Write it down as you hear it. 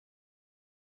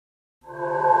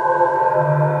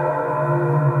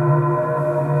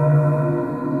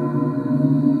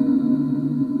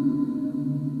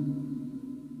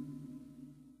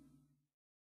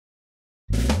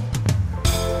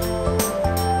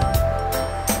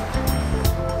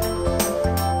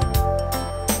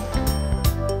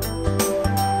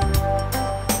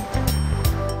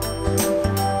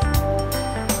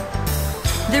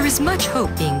much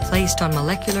hope being placed on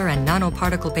molecular and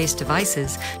nanoparticle-based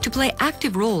devices to play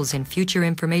active roles in future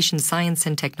information science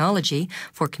and technology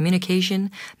for communication,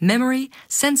 memory,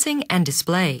 sensing, and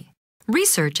display.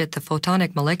 Research at the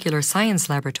Photonic Molecular Science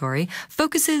Laboratory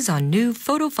focuses on new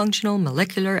photofunctional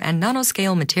molecular and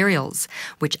nanoscale materials,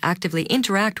 which actively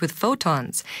interact with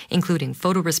photons, including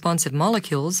photoresponsive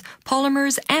molecules,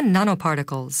 polymers, and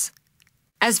nanoparticles.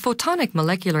 As photonic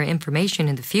molecular information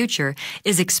in the future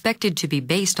is expected to be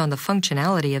based on the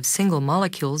functionality of single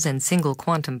molecules and single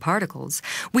quantum particles,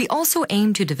 we also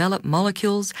aim to develop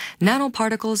molecules,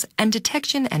 nanoparticles, and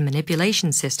detection and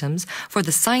manipulation systems for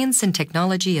the science and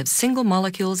technology of single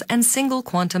molecules and single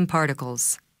quantum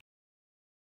particles.